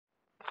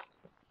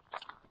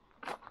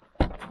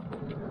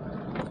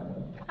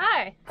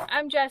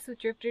I'm Jess with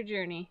Drifter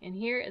Journey, and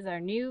here is our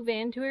new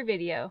van tour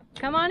video.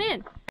 Come on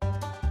in! Hi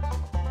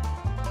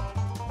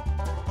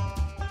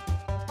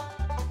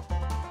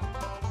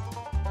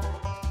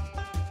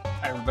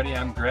everybody,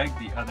 I'm Greg,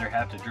 the other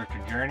half to Drifter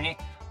Journey.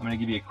 I'm going to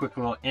give you a quick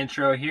little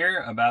intro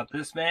here about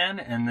this van,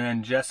 and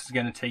then Jess is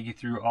going to take you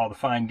through all the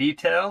fine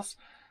details.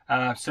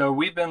 So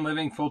we've been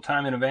living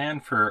full-time in a van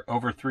for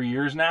over 3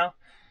 years now,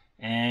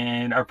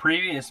 and our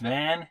previous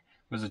van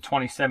was a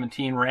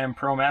 2017 Ram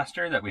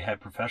ProMaster that we had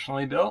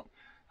professionally built.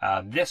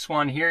 This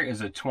one here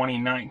is a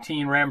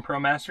 2019 Ram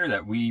ProMaster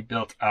that we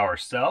built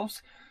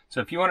ourselves.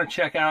 So if you want to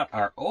check out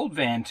our old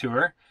van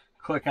tour,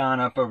 click on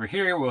up over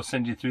here. We'll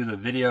send you through the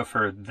video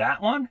for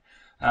that one.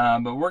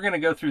 But we're going to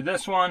go through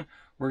this one.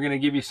 We're going to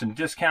give you some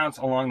discounts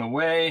along the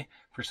way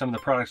for some of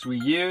the products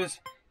we use,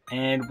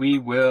 and we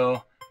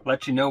will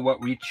let you know what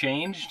we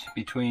changed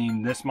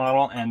between this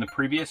model and the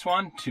previous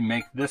one to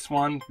make this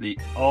one the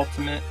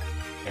ultimate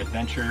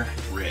adventure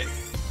rig.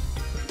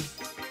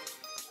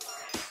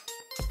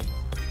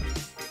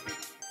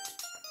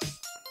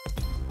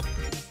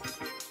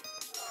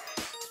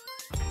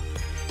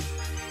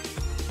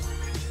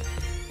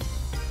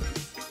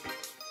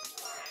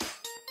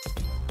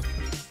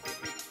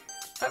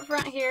 Up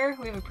front here,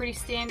 we have a pretty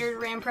standard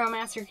Ram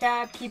ProMaster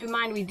cab. Keep in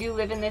mind we do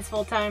live in this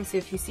full time, so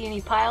if you see any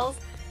piles,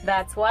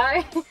 that's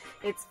why.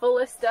 It's full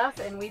of stuff,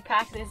 and we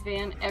pack this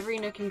van every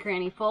nook and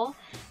cranny full.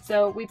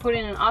 So we put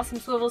in an awesome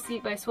swivel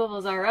seat by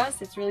Swivels R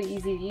Us. It's really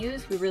easy to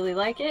use. We really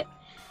like it.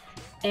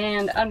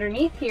 And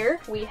underneath here,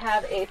 we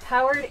have a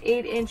powered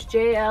 8-inch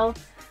JL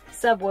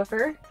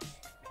subwoofer.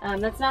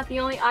 That's not the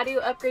only audio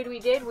upgrade we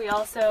did. We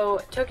also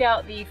took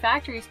out the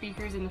factory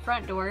speakers in the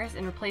front doors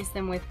and replaced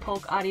them with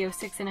Polk Audio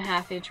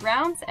 6.5-inch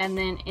rounds. And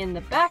then in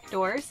the back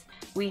doors,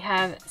 we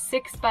have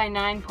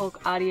 6x9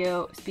 Polk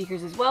Audio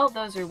speakers as well.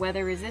 Those are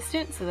weather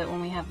resistant, so that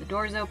when we have the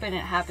doors open and it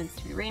happens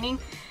to be raining,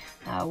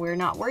 we're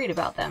not worried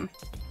about them.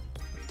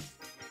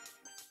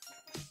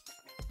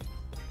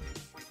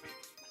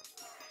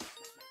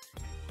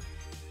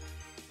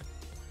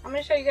 I'm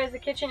going to show you guys the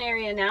kitchen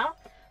area now.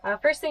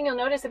 First thing you'll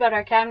notice about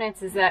our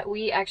cabinets is that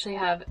we actually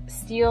have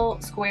steel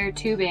square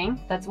tubing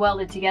that's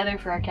welded together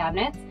for our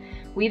cabinets.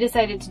 We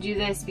decided to do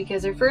this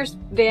because our first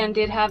van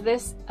did have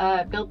this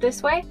built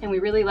this way, and we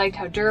really liked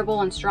how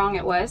durable and strong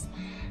it was.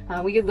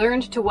 We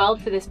learned to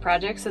weld for this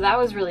project, so that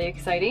was really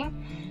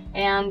exciting.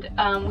 And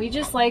we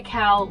just like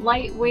how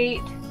lightweight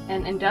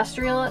and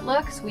industrial it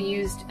looks. We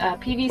used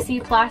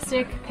PVC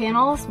plastic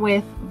panels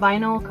with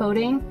vinyl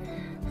coating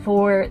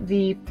for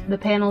the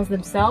panels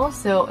themselves,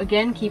 so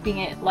again, keeping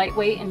it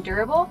lightweight and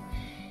durable.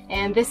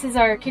 And this is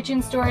our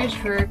kitchen storage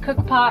for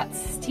cook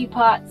pots,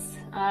 teapots,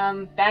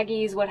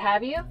 baggies, what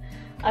have you.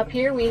 Up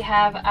here we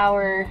have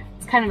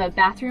it's kind of a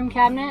bathroom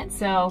cabinet,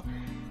 so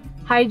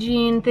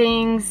hygiene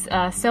things,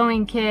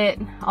 sewing kit,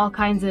 all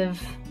kinds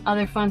of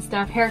other fun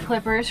stuff, hair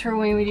clippers for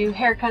when we do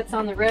haircuts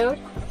on the road.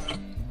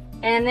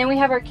 And then we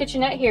have our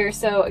kitchenette here,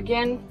 so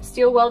again,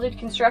 steel welded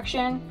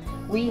construction.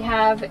 We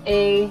have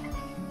a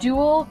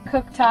dual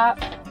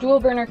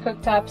burner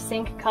cooktop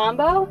sink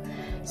combo.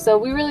 So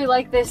we really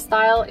like this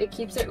style. It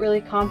keeps it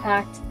really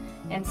compact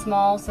and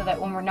small so that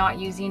when we're not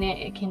using it,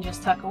 it can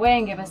just tuck away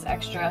and give us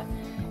extra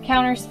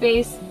counter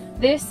space.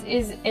 This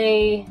is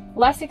a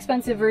less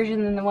expensive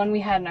version than the one we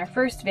had in our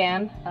first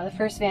van. The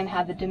first van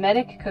had the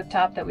Dometic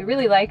cooktop that we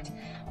really liked.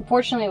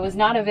 Unfortunately, it was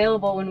not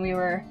available when we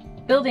were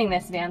building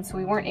this van, so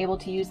we weren't able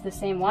to use the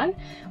same one.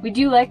 We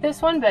do like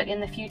this one, but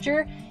in the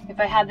future, if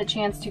I had the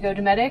chance to go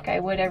Dometic, I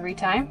would every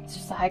time. It's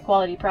just a high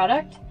quality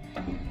product.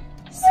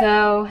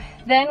 So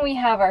then we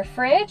have our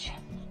fridge,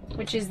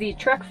 which is the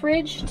truck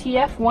fridge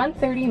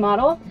TF130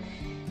 model,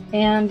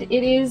 and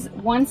it is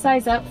one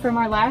size up from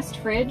our last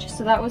fridge.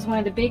 So that was one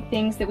of the big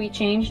things that we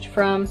changed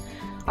from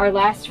our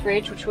last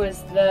fridge, which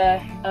was the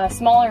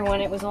smaller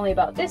one. It was only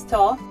about this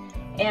tall,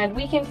 and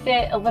we can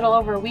fit a little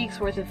over a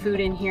week's worth of food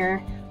in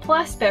here,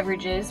 plus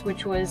beverages,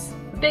 which was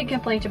a big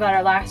complaint about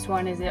our last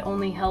one, is it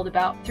only held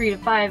about 3 to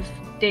 5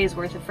 days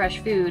worth of fresh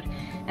food,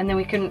 and then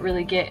we couldn't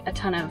really get a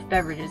ton of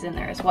beverages in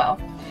there as well.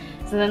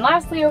 So then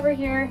lastly over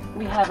here,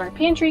 we have our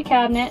pantry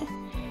cabinet,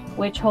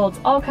 which holds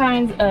all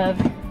kinds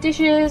of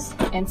dishes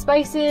and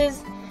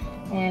spices,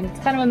 and it's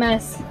kind of a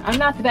mess. I'm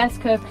not the best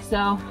cook,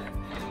 so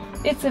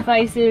it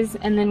suffices.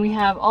 And then we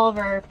have all of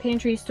our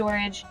pantry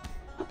storage.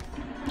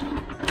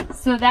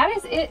 So that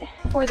is it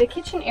for the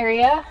kitchen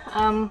area.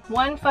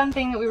 One fun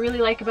thing that we really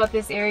like about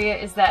this area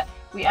is that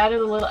we added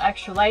a little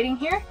extra lighting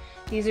here.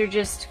 These are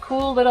just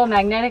cool little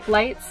magnetic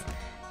lights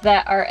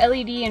that are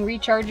LED and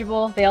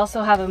rechargeable. They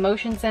also have a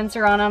motion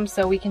sensor on them,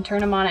 so we can turn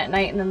them on at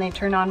night and then they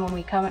turn on when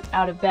we come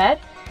out of bed.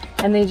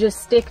 And they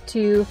just stick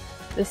to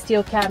the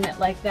steel cabinet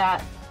like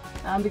that.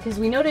 Because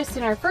we noticed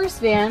in our first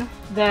van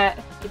that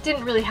it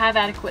didn't really have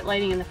adequate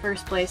lighting in the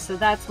first place, so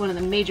that's one of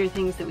the major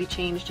things that we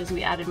changed, is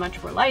we added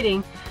much more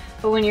lighting.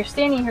 But when you're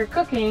standing here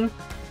cooking,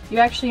 you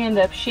actually end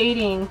up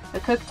shading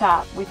the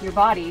cooktop with your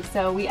body,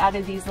 so we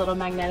added these little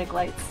magnetic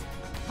lights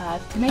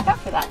to make up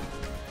for that.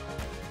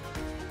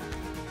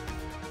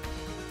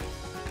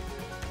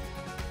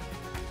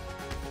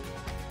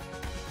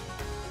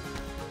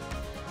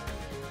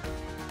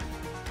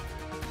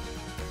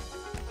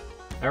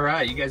 All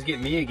right, you guys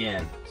get me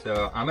again.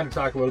 So I'm going to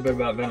talk a little bit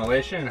about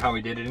ventilation and how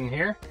we did it in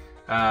here.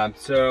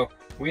 So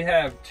we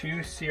have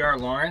two C.R.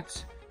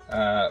 Lawrence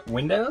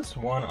windows,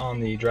 one on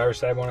the driver's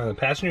side, one on the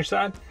passenger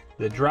side.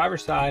 The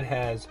driver's side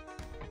has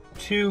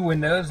two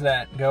windows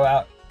that go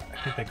out, I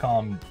think they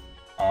call them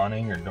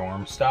awning or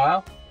dorm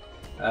style.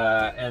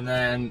 And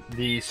then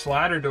the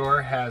slider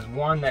door has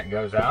one that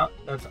goes out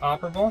that's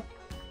operable.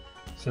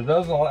 So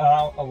those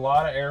allow a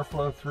lot of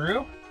airflow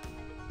through.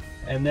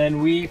 And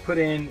then we put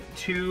in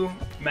two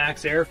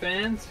Max Air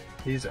fans.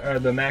 These are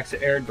the Max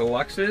Air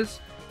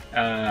Deluxes.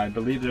 I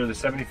believe they're the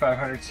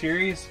 7500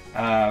 series.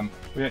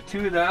 We have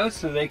two of those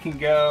so they can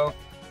go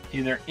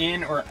either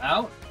in or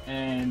out.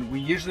 And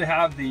we usually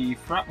have the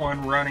front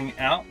one running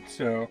out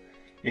so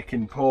it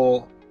can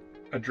pull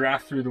a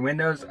draft through the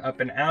windows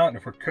up and out. And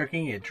if we're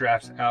cooking, it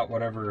drafts out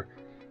whatever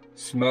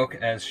smoke,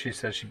 as she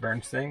says she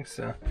burns things,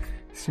 so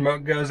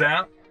smoke goes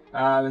out.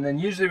 And then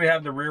usually we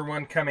have the rear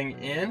one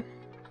coming in.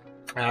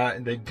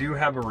 They do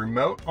have a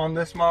remote on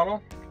this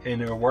model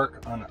and it'll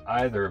work on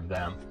either of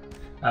them.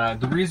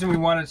 The reason we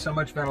wanted so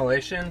much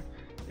ventilation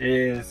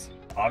is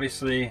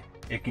obviously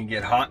it can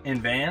get hot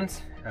in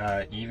vans,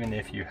 even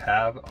if you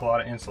have a lot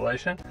of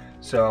insulation.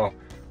 So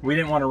we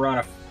didn't want to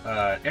run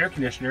a air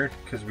conditioner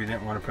because we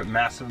didn't want to put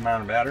massive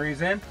amount of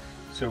batteries in.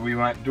 So we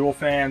went dual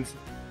fans,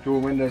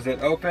 dual windows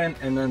that open,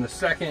 and then the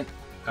second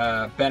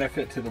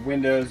benefit to the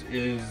windows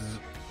is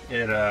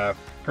it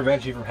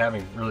prevents you from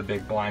having really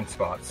big blind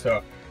spots.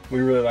 So we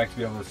really like to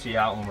be able to see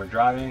out when we're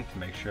driving to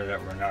make sure that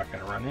we're not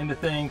going to run into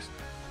things.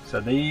 So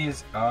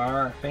these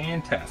are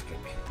fantastic.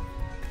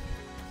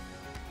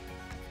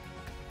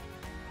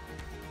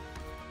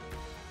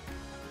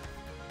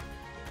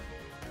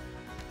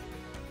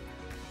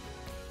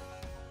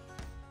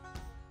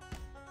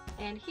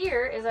 And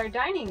here is our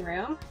dining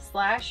room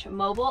 /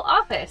 mobile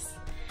office.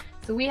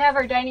 So we have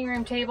our dining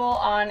room table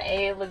on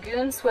a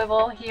lagoon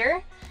swivel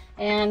here,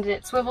 and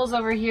it swivels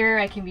over here.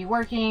 I can be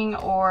working,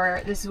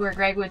 or this is where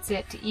Greg would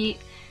sit to eat,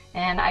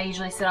 and I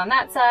usually sit on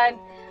that side.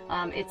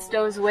 It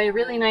stows away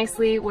really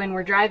nicely when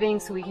we're driving,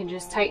 so we can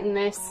just tighten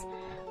this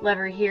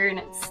lever here and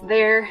it's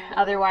there.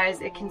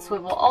 Otherwise it can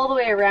swivel all the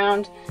way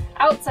around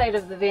outside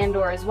of the van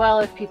door as well.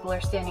 If people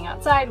are standing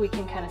outside, we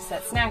can kind of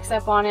set snacks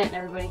up on it and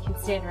everybody can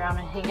stand around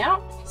and hang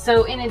out.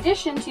 So in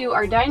addition to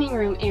our dining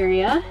room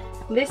area,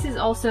 this is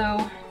also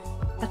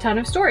a ton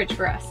of storage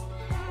for us.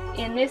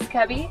 In this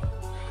cubby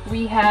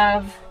we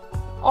have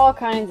all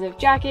kinds of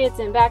jackets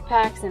and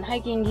backpacks and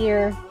hiking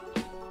gear,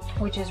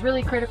 which is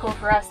really critical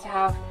for us to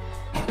have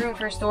room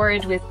for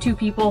storage with 2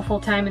 people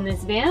full-time in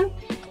this van.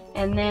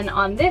 And then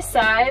on this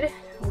side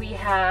we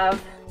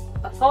have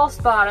a false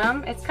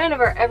bottom. It's kind of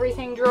our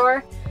everything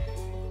drawer,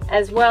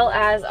 as well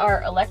as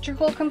our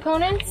electrical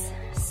components.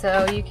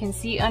 So you can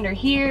see under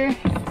here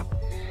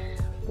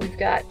we've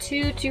got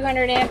 2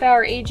 200 amp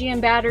hour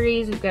AGM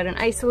batteries, we've got an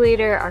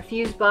isolator, our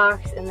fuse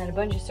box, and then a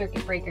bunch of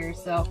circuit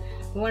breakers. So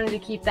we wanted to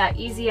keep that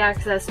easy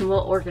access and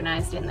well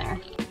organized in there.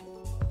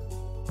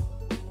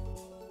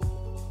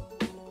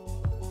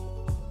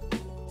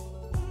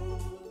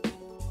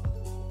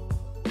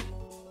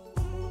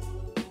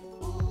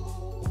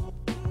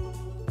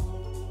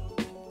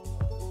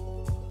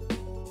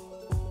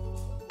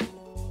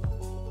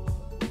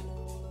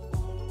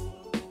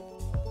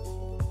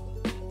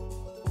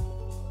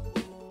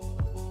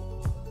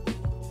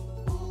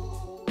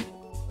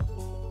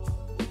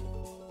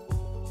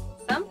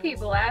 Some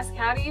people ask,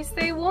 how do you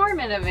stay warm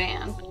in a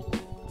van?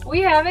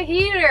 We have a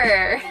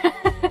heater.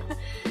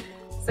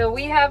 So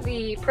we have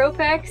the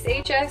Propex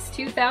HS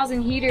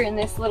 2000 heater in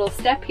this little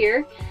step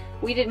here.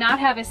 We did not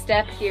have a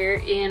step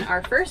here in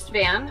our first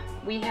van.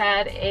 We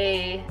had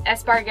a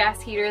S-bar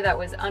gas heater that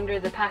was under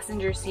the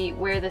passenger seat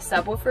where the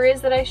subwoofer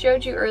is that I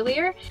showed you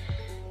earlier.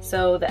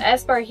 So the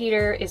S-bar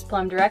heater is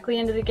plumbed directly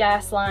into the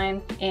gas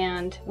line,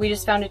 and we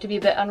just found it to be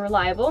a bit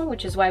unreliable,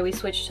 which is why we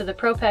switched to the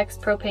Propex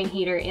propane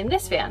heater in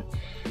this van.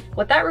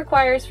 What that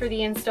requires for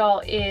the install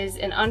is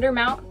an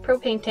undermount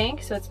propane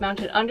tank, so it's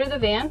mounted under the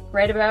van,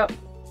 right about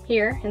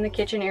here in the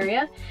kitchen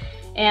area.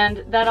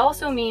 And that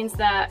also means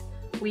that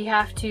we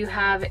have to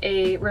have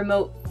a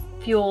remote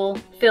fuel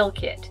fill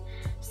kit.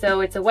 So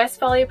it's a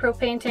Westphalia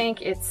propane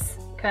tank. It's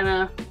kind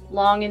of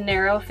long and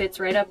narrow, fits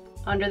right up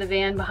under the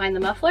van behind the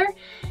muffler.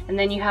 And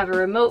then you have a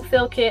remote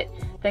fill kit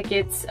that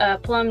gets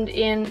plumbed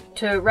in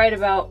to right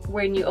about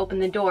when you open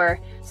the door,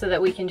 so that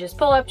we can just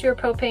pull up to your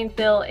propane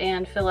fill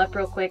and fill up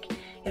real quick.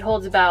 It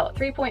holds about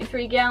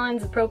 3.3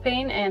 gallons of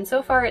propane, and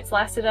so far it's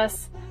lasted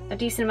us a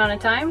decent amount of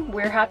time.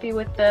 We're happy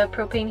with the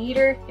propane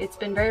heater. It's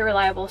been very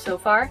reliable so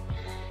far.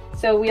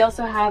 So we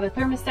also have a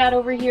thermostat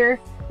over here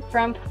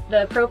from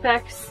the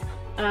Propex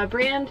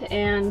brand,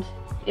 and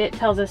it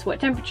tells us what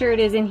temperature it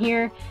is in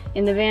here.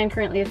 In the van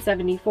currently it's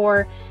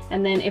 74,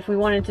 and then if we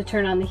wanted to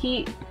turn on the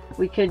heat,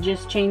 we could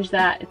just change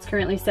that. It's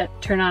currently set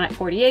to turn on at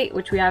 48,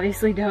 which we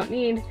obviously don't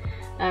need,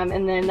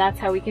 and then that's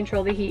how we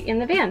control the heat in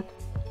the van.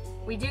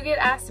 We do get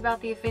asked about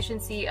the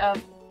efficiency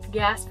of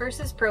gas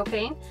versus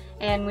propane,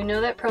 and we know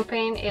that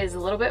propane is a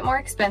little bit more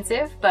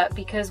expensive, but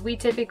because we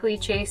typically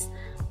chase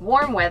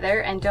warm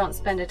weather and don't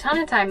spend a ton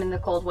of time in the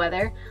cold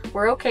weather,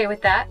 we're okay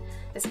with that,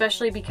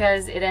 especially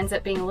because it ends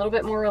up being a little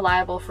bit more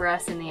reliable for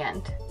us in the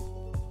end.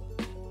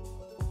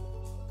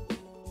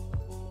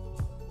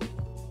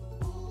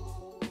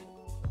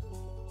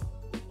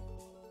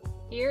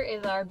 Here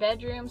is our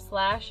bedroom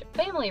slash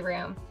family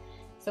room.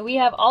 So we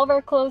have all of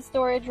our clothes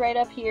storage right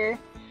up here.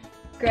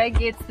 Greg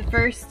gets the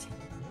first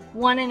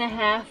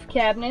 1.5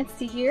 cabinets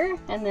to here,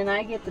 and then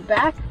I get the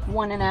back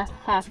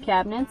 1.5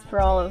 cabinets for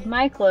all of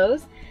my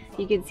clothes.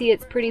 You can see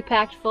it's pretty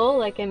packed full.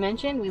 Like I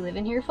mentioned, we live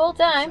in here full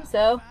time,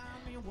 so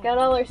got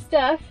all our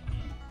stuff.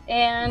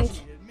 And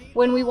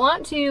when we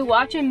want to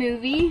watch a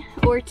movie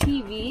or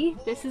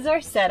TV, this is our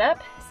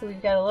setup. So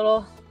we've got a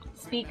little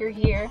speaker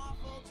here,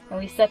 and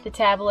we set the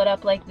tablet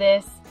up like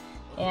this,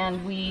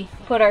 and we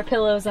put our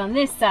pillows on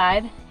this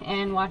side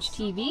and watch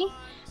TV,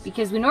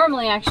 because we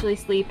normally actually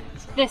sleep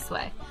this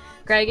way.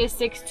 Greg is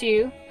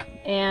 6'2",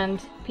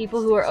 and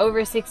people who are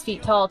over 6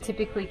 feet tall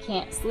typically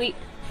can't sleep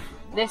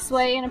this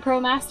way in a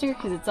ProMaster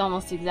because it's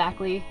almost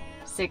exactly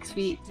 6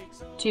 feet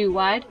too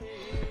wide.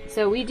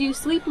 So we do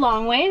sleep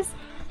long ways,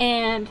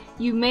 and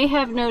you may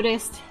have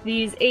noticed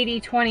these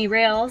 80/20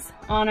 rails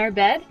on our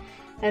bed,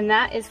 and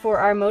that is for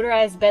our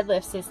motorized bed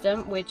lift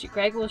system, which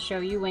Greg will show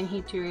you when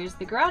he tours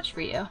the garage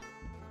for you.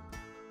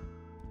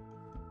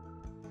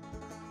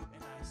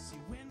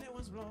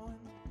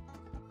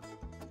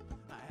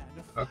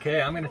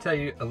 Okay, I'm going to tell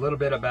you a little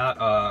bit about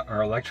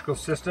our electrical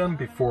system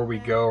before we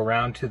go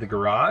around to the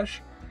garage.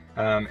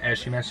 As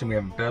she mentioned, we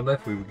have a bed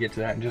lift. We will get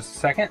to that in just a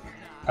second.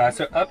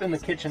 So up in the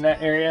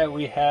kitchenette area,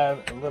 we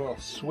have a little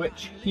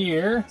switch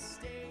here.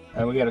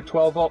 We got a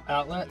 12-volt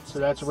outlet, so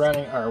that's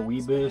running our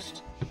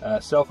WeBoost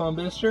cell phone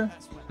booster.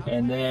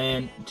 And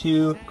then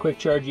 2 quick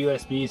charge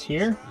USBs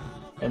here.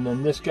 And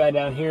then this guy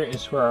down here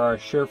is for our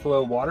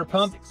SureFlow water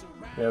pump.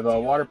 We have a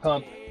water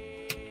pump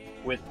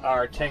with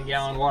our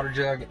 10-gallon water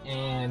jug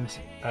and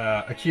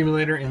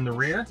accumulator in the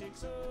rear.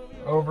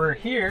 Over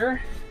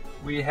here,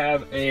 we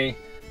have a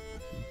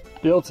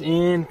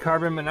built-in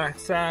carbon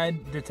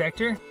monoxide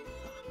detector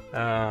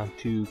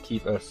to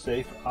keep us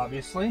safe,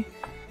 obviously.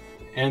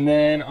 And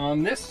then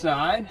on this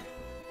side,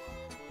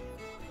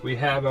 we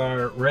have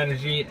our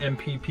Renogy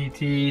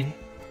MPPT.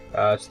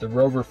 It's the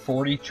Rover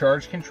 40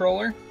 charge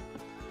controller.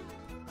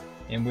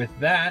 And with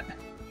that,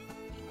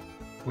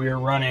 we are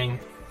running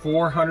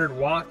 400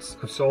 watts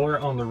of solar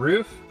on the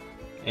roof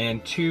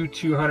and 2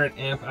 200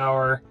 amp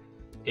hour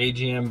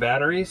AGM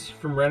batteries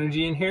from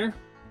Renogy in here.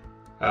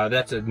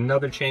 That's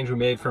another change we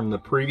made from the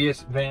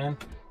previous van.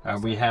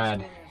 We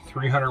had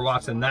 300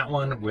 watts in that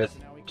one with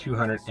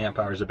 200 amp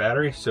hours of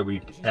battery, so we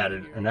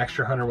added an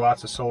extra 100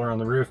 watts of solar on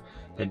the roof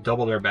and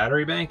doubled our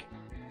battery bank.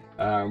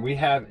 We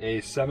have a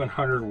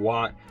 700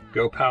 watt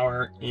Go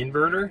Power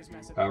inverter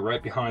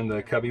right behind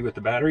the cubby with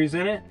the batteries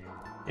in it.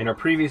 In our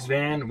previous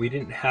van, we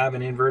didn't have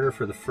an inverter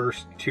for the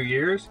first 2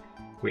 years.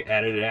 We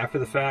added it after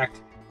the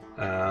fact.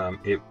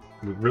 We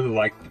really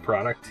liked the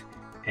product,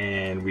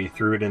 and we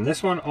threw it in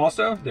this one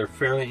also. They're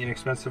fairly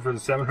inexpensive for the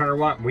 700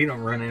 watt. We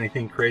don't run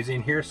anything crazy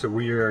in here, so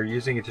we are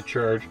using it to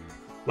charge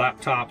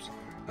laptops,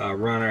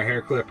 run our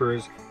hair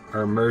clippers,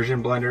 our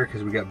immersion blender,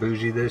 because we got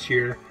bougie this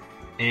year,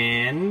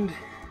 and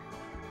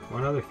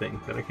one other thing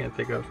that I can't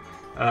think of,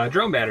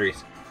 drone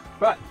batteries.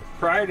 But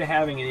prior to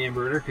having an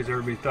inverter, because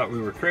everybody thought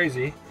we were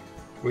crazy,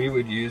 we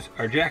would use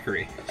our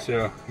Jackery.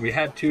 So we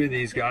had 2 of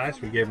these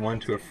guys. We gave one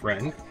to a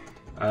friend.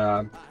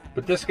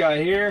 But this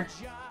guy here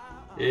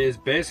is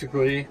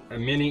basically a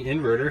mini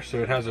inverter. So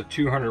it has a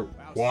 200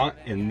 watt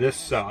in this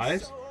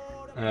size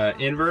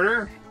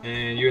inverter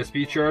and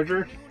USB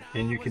charger.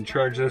 And you can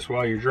charge this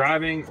while you're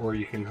driving, or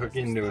you can hook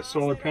into a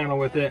solar panel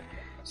with it.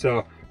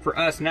 So for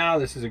us now,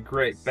 this is a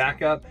great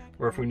backup,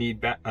 or if we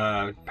need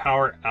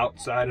power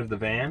outside of the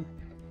van,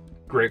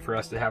 great for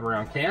us to have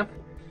around camp.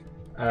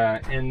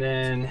 And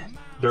then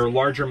their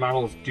larger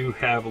models do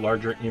have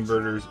larger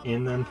inverters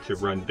in them to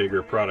run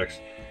bigger products.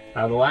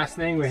 The last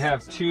thing, we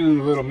have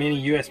 2 little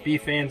mini USB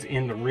fans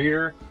in the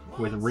rear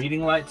with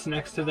reading lights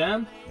next to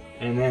them.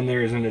 And then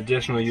there's an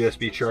additional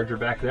USB charger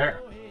back there.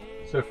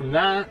 So from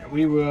that,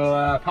 we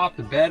will pop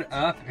the bed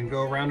up and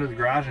go around to the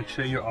garage and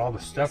show you all the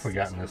stuff we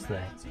got in this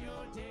thing.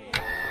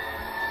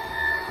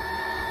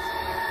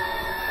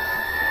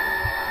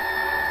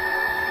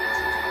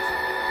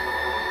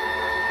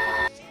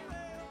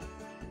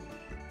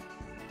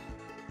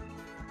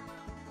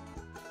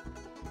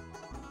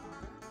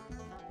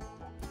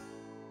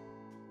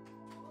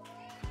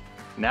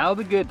 Now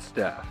the good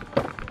stuff.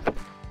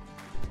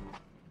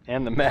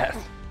 And the mess.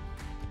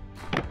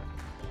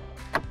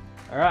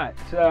 Alright,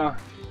 so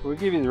we'll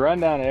give you the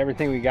rundown of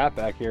everything we got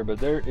back here, but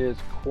there is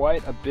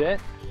quite a bit.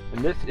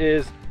 And this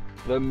is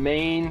the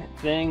main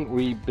thing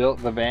we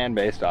built the van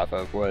based off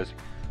of, was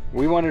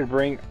we wanted to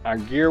bring our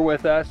gear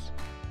with us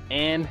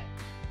and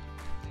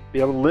be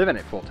able to live in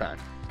it full time.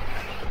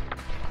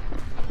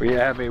 We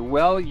have a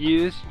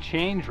well-used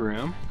change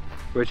room,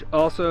 which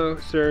also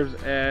serves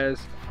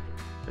as,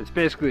 it's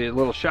basically a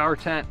little shower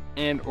tent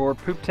and or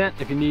poop tent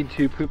if you need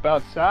to poop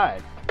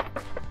outside.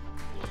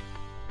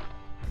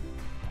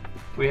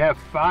 We have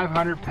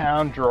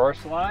 500-pound drawer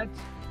slides.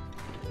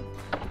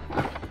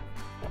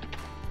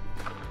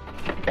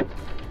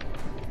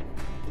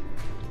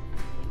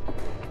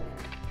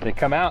 They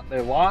come out,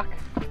 they lock,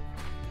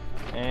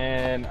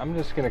 and I'm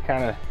just gonna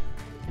kind of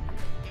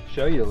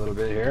show you a little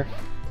bit here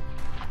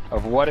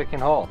of what it can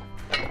hold.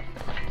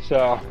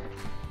 So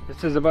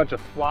this is a bunch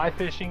of fly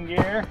fishing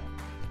gear.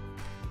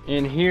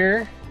 In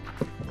here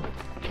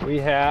we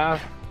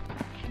have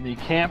the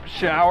camp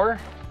shower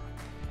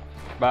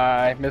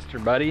by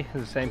Mr. Buddy,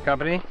 the same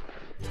company.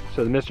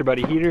 So the Mr.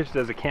 Buddy Heaters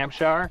does a camp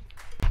shower.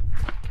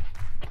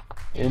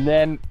 And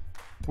then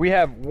we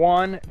have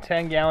one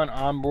 10-gallon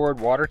onboard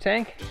water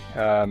tank.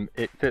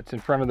 It fits in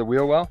front of the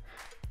wheel well.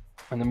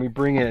 And then we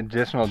bring in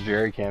additional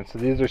jerry cans. So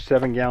these are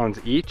 7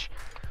 gallons each.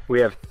 We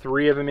have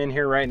 3 of them in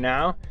here right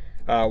now.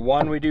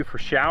 One we do for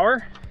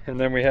shower, and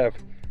then we have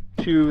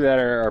 2 that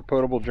are our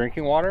potable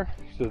drinking water.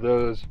 So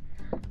those,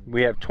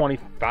 we have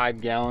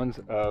 25 gallons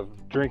of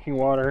drinking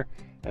water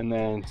and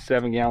then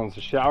 7 gallons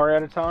of shower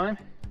at a time.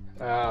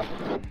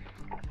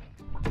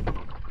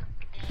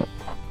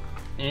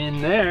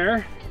 In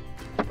there,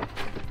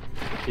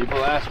 people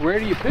ask, where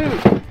do you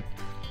poop?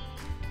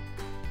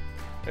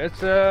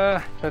 That's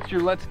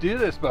your Let's Do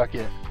This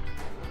bucket.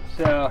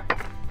 So,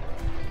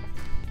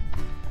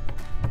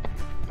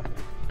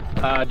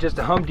 just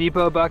a Home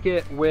Depot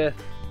bucket with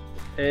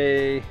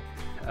a,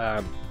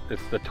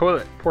 it's the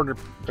toilet porter,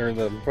 or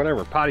the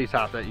whatever potty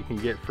top that you can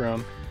get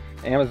from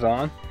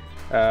Amazon.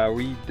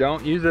 We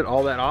don't use it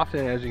all that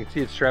often. As you can see,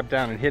 it's strapped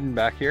down and hidden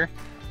back here.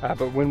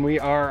 But when we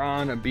are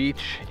on a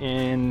beach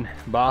in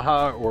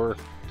Baja, or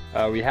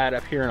we had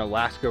up here in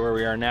Alaska where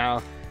we are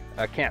now,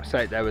 a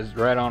campsite that was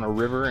right on a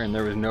river and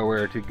there was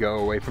nowhere to go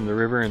away from the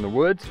river in the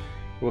woods,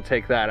 we'll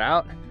take that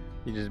out.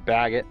 You just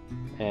bag it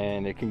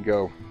and it can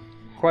go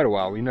quite a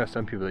while. We know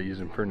some people that use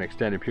them for an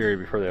extended period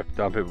before they have to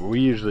dump it, but we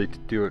usually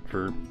do it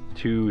for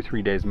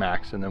 2-3 days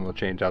max, and then we'll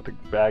change out the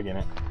bag in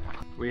it.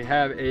 We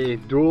have a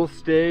dual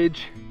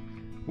stage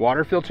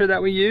water filter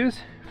that we use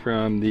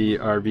from the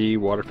RV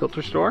water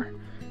filter store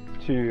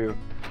to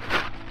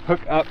hook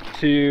up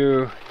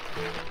to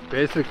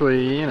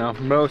basically, you know,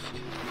 most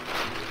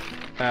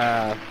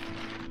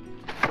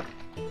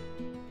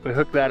we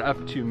hook that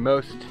up to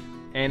most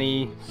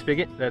any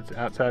spigot that's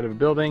outside of a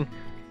building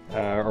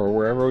or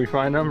wherever we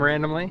find them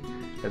randomly.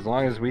 As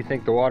long as we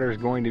think the water is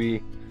going to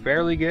be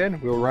fairly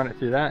good, we'll run it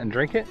through that and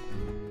drink it.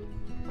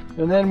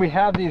 And then we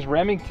have these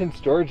Remington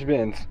storage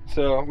bins.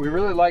 So we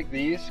really like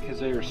these because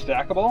they are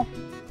stackable.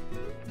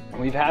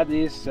 We've had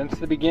these since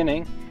the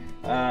beginning.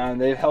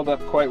 They've held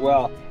up quite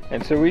well.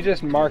 And so we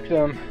just marked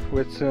them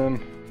with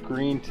some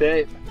green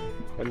tape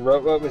and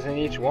wrote what was in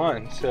each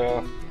one.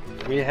 So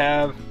we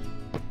have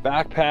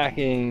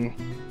backpacking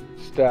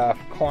stuff,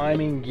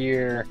 climbing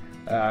gear,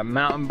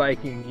 mountain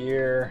biking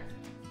gear.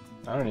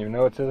 I don't even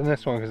know what's in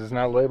this one because it's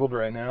not labeled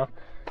right now.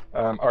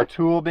 Our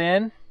tool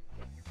bin,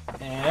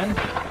 and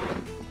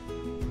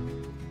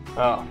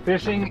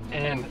fishing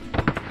and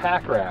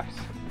pack rafts.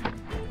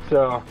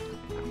 So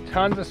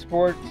tons of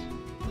sports,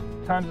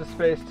 tons of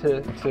space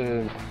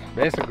to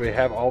basically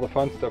have all the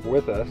fun stuff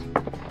with us.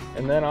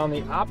 And then on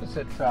the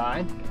opposite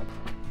side,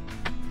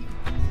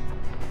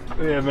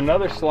 we have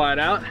another slide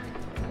out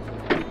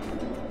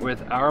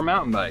with our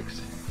mountain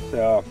bikes.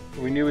 So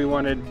we knew we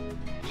wanted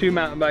 2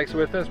 mountain bikes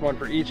with us, one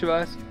for each of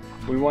us.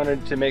 We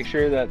wanted to make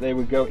sure that they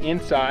would go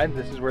inside.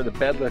 This is where the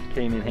bed lift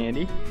came in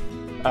handy.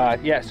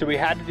 Yeah, so we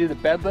had to do the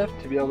bed lift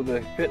to be able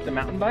to fit the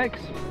mountain bikes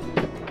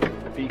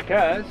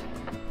because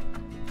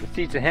the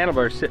seats and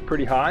handlebars sit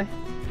pretty high.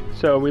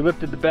 So we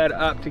lifted the bed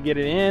up to get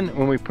it in.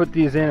 When we put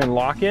these in and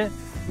lock it,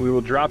 we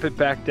will drop it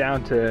back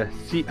down to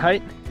seat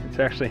height. It's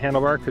actually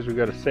handlebar because we've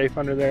got a safe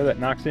under there that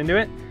knocks into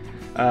it.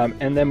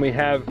 And then we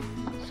have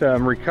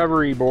some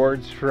recovery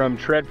boards from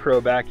Tread Pro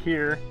back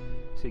here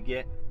to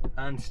get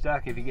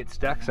unstuck if you get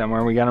stuck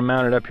somewhere. We got them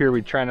mounted up here.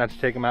 We try not to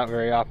take them out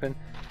very often,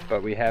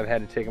 but we have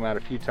had to take them out a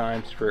few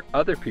times for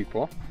other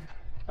people.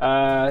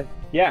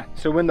 Yeah,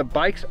 so when the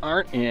bikes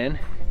aren't in,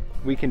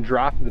 we can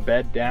drop the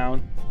bed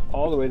down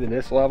all the way to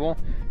this level,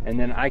 and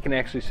then I can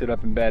actually sit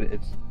up in bed.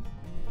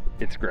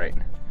 It's great.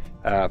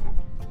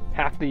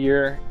 Half the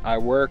year I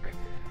work,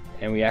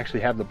 and we actually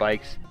have the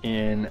bikes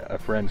in a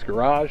friend's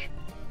garage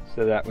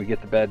so that we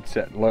get the bed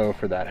set low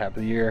for that half of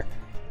the year.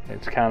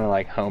 It's kind of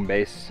like home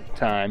base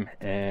time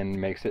and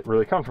makes it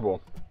really comfortable.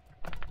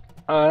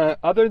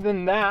 Other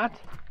than that,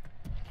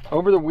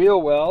 over the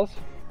wheel wells,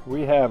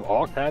 we have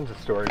all kinds of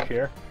storage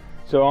here.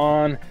 So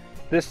on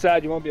this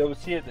side, you won't be able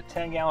to see it. The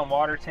 10-gallon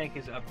water tank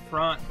is up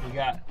front. We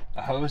got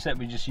a hose that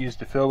we just used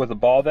to fill with a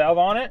ball valve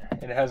on it.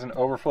 It has an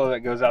overflow that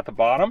goes out the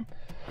bottom.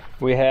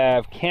 We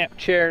have camp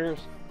chairs,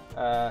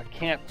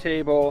 camp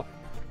table,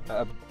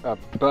 a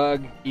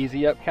bug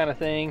easy up kind of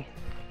thing,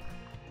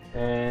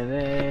 and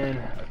then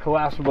a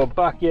collapsible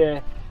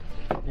bucket,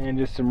 and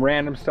just some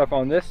random stuff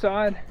on this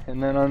side.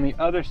 And then on the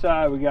other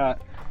side, we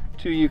got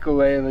 2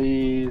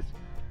 ukuleles,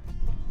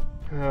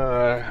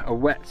 a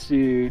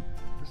wetsuit,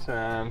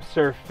 some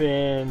surf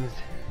fins,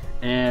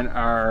 and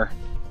our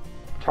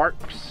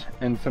tarps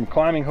and some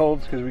climbing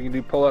holds because we can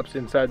do pull-ups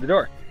inside the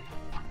door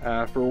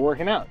for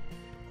working out.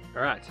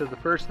 All right, so the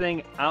first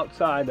thing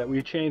outside that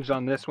we changed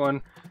on this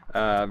one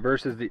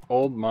versus the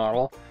old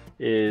model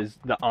is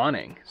the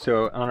awning.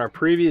 So on our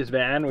previous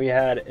van, we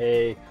had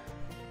a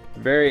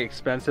very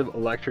expensive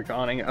electric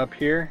awning up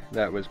here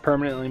that was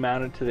permanently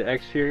mounted to the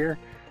exterior.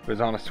 It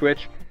was on a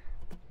switch.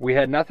 We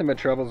had nothing but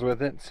troubles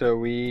with it, so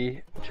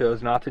we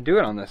chose not to do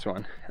it on this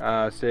one.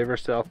 Save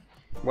ourselves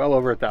well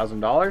over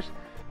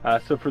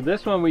 $1,000. So for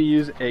this one, we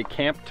use a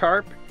camp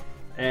tarp,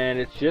 and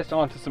it's just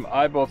onto some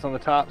eye bolts on the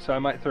top, so I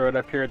might throw it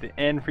up here at the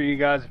end for you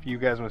guys if you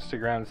guys want to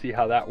stick around and see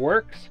how that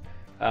works.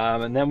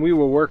 And then we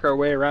will work our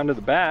way around to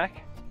the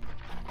back.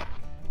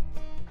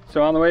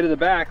 So on the way to the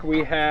back,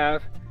 we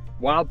have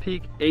Wild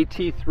Peak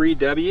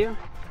AT3W.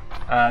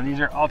 These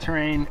are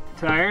all-terrain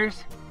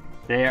tires.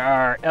 They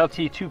are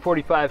LT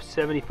 245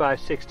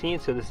 75/16,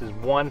 so this is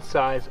one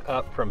size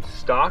up from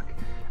stock.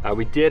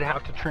 We did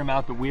have to trim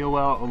out the wheel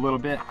well a little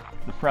bit,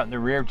 the front and the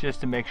rear,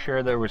 just to make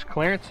sure there was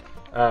clearance.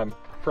 Front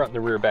and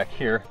the rear back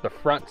here. The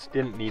fronts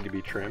didn't need to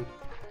be trimmed.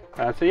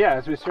 So yeah,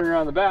 as we swing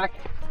around the back,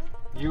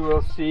 you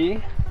will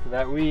see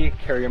that we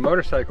carry a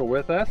motorcycle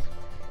with us.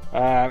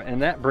 And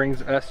that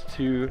brings us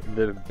to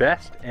the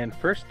best and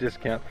first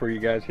discount for you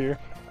guys here.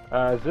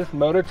 Is this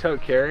Moto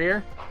Tote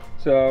carrier.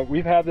 So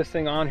we've had this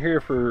thing on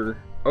here for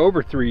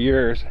over 3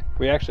 years.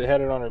 We actually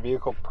had it on our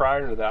vehicle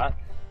prior to that.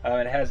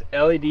 It has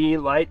LED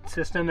light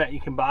system that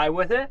you can buy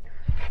with it.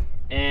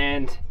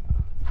 And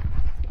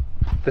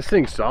this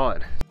thing's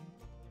solid.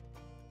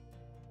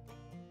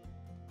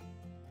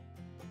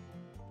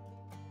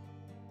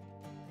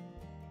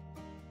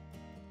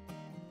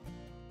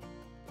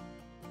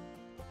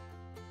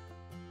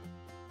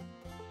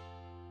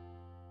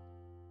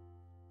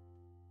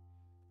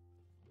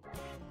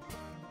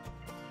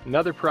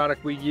 Another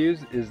product we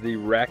use is the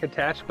Rack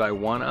Attach by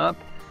 1UP.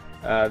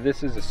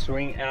 This is a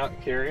swing out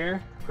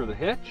carrier for the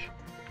hitch,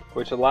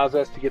 which allows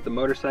us to get the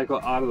motorcycle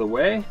out of the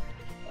way.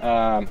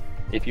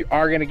 If you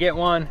are gonna get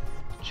one,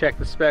 check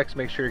the specs,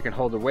 make sure you can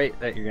hold the weight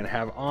that you're gonna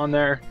have on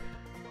there.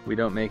 We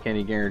don't make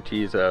any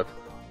guarantees of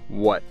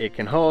what it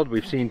can hold.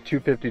 We've seen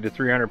 250 to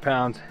 300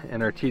 pounds,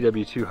 and our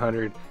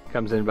TW200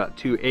 comes in about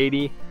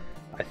 280.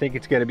 I think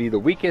it's gonna be the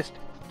weakest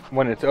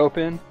when it's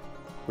open.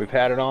 We've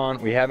had it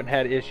on, we haven't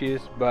had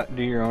issues, but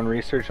do your own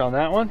research on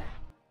that one.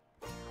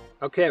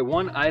 Okay,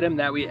 one item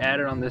that we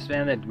added on this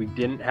van that we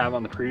didn't have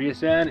on the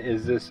previous van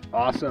is this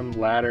awesome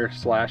ladder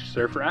slash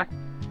surf rack.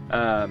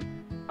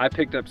 I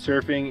picked up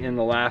surfing in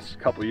the last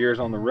couple years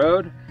on the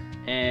road,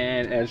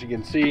 and as you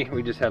can see,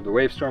 we just have the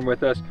Wavestorm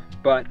with us,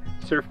 but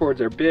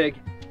surfboards are big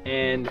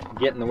and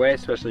get in the way,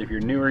 especially if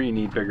you're newer, you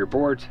need bigger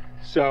boards.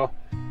 So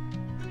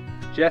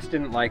Jess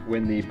didn't like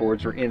when the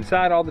boards were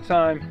inside all the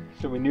time,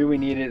 so we knew we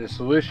needed a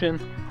solution.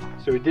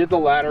 So we did the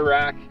ladder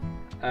rack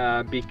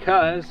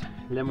because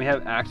then we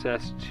have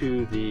access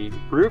to the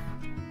roof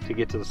to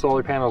get to the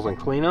solar panels and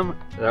clean them.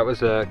 That was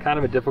kind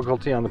of a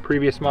difficulty on the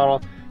previous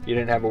model. You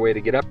didn't have a way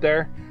to get up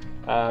there.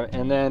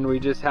 And then we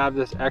just have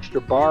this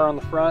extra bar on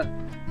the front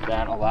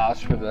that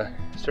allows for the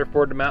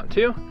surfboard to mount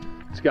to.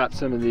 It's got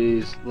some of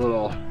these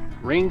little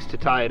rings to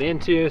tie it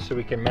into, so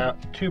we can mount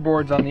 2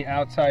 boards on the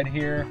outside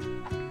here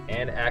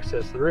and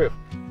access the roof.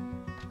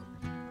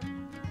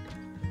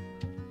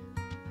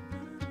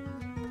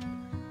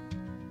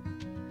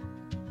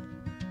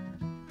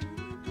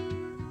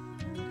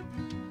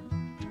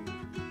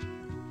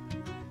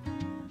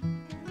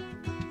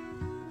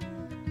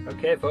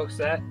 Okay folks,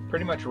 that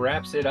pretty much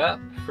wraps it up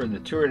for the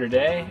tour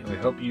today. We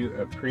hope you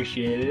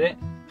appreciated it,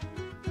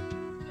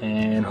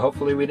 and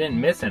hopefully we didn't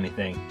miss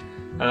anything.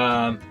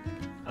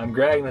 I'm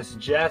Greg and this is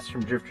Jess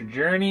from Drifter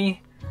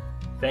Journey.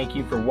 Thank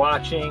you for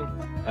watching.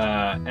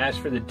 As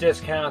for the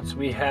discounts,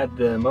 we had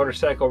the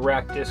motorcycle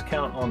rack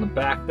discount on the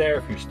back there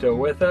if you're still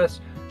with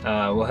us.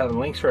 We'll have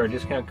links for our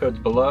discount codes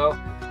below.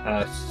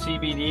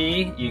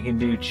 CBD, you can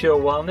do Chill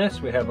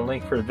Wellness. We have a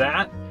link for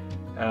that.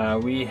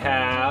 We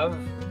have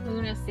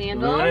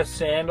Luna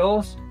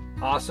sandals.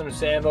 Awesome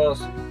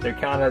sandals. They're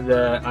kind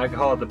of I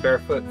call it the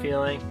barefoot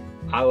feeling.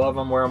 I love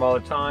them, wear them all the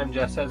time.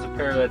 Jess has a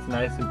pair that's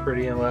nice and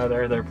pretty in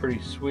leather. They're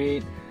pretty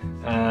sweet.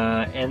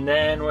 And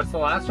then what's the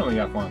last one we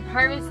got for them?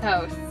 Harvest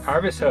Host.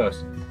 Harvest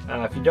Host.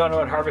 If you don't know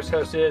what Harvest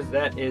Host is,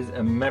 that is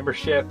a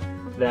membership.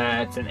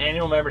 That's an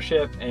annual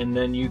membership, and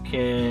then you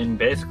can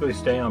basically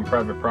stay on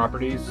private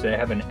properties. They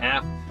have an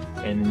app,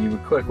 and you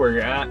would click where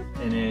you're at,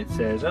 and it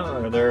says, oh,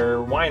 are there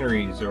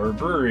wineries or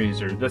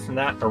breweries or this and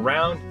that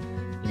around?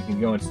 You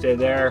can go and stay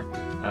there.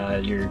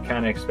 You're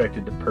kind of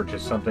expected to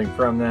purchase something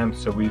from them.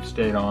 So we've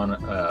stayed on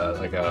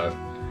like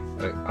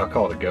I'll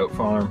call it a goat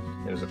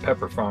farm. It was a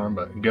pepper farm,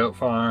 but a goat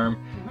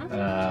farm.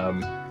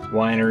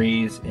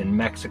 Wineries in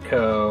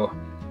Mexico.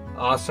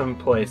 Awesome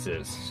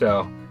places.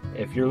 So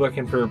if you're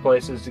looking for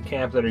places to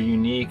camp that are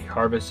unique,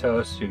 Harvest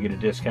Host, you get a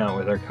discount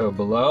with our code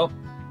below.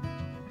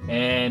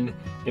 And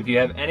if you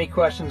have any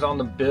questions on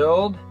the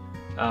build,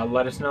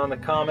 let us know in the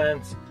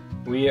comments.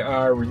 We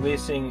are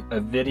releasing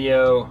a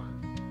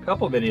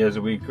couple videos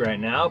a week right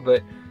now,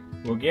 but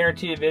we'll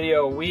guarantee a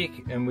video a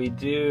week, and we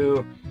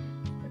do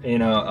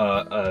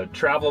a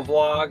travel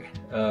vlog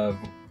of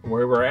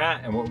where we're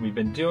at and what we've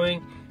been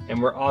doing,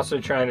 and we're also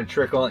trying to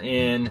trickle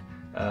in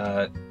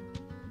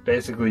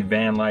basically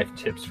van life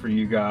tips for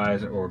you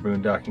guys, or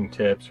boondocking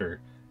tips, or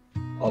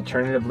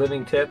alternative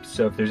living tips.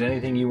 So if there's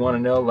anything you want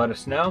to know, let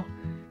us know.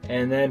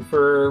 And then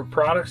for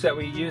products that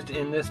we used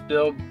in this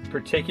build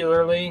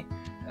particularly,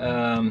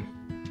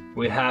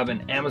 we have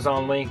an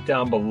Amazon link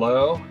down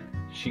below.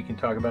 She can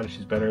talk about it,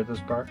 she's better at this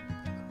part.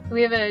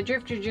 We have a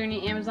Drifter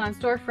Journey Amazon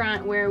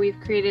storefront where we've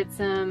created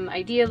some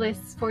idea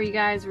lists for you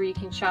guys, where you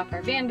can shop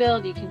our van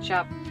build, you can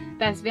shop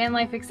best van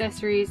life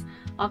accessories,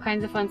 all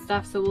kinds of fun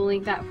stuff. So we'll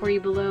link that for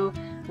you below.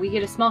 We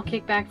get a small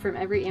kickback from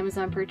every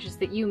Amazon purchase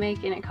that you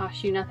make, and it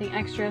costs you nothing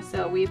extra,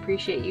 so we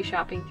appreciate you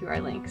shopping through our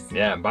links.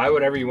 Yeah, buy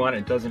whatever you want,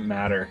 it doesn't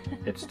matter.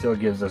 It still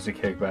gives us a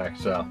kickback,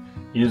 so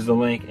use the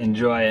link,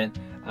 enjoy it.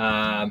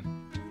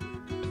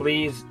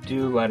 Please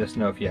do let us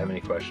know if you have any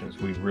questions.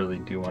 We really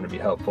do want to be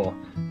helpful.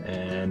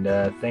 And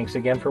thanks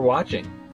again for watching.